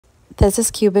This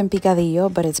is Cuban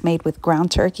picadillo, but it's made with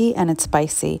ground turkey and it's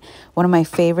spicy. One of my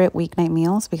favorite weeknight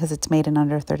meals because it's made in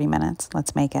under 30 minutes.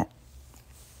 Let's make it.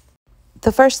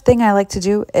 The first thing I like to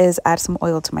do is add some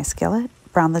oil to my skillet.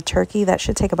 Brown the turkey. That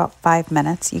should take about 5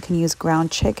 minutes. You can use ground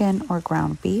chicken or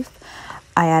ground beef.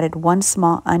 I added 1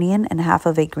 small onion and half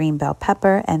of a green bell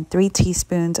pepper and 3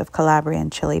 teaspoons of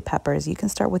Calabrian chili peppers. You can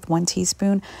start with 1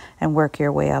 teaspoon and work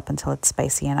your way up until it's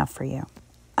spicy enough for you.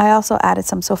 I also added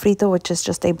some sofrito, which is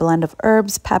just a blend of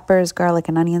herbs, peppers, garlic,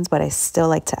 and onions, but I still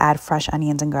like to add fresh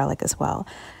onions and garlic as well.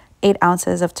 8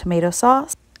 ounces of tomato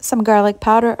sauce, some garlic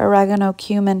powder, oregano,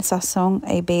 cumin, sazon,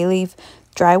 a bay leaf,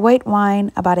 dry white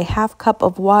wine, about a half cup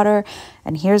of water,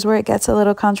 and here's where it gets a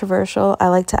little controversial. I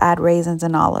like to add raisins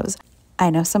and olives. I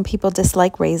know some people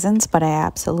dislike raisins, but I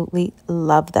absolutely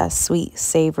love that sweet,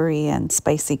 savory, and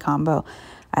spicy combo.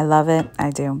 I love it. I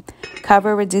do.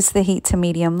 Cover, reduce the heat to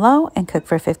medium-low, and cook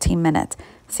for 15 minutes.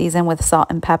 Season with salt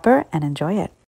and pepper, and enjoy it.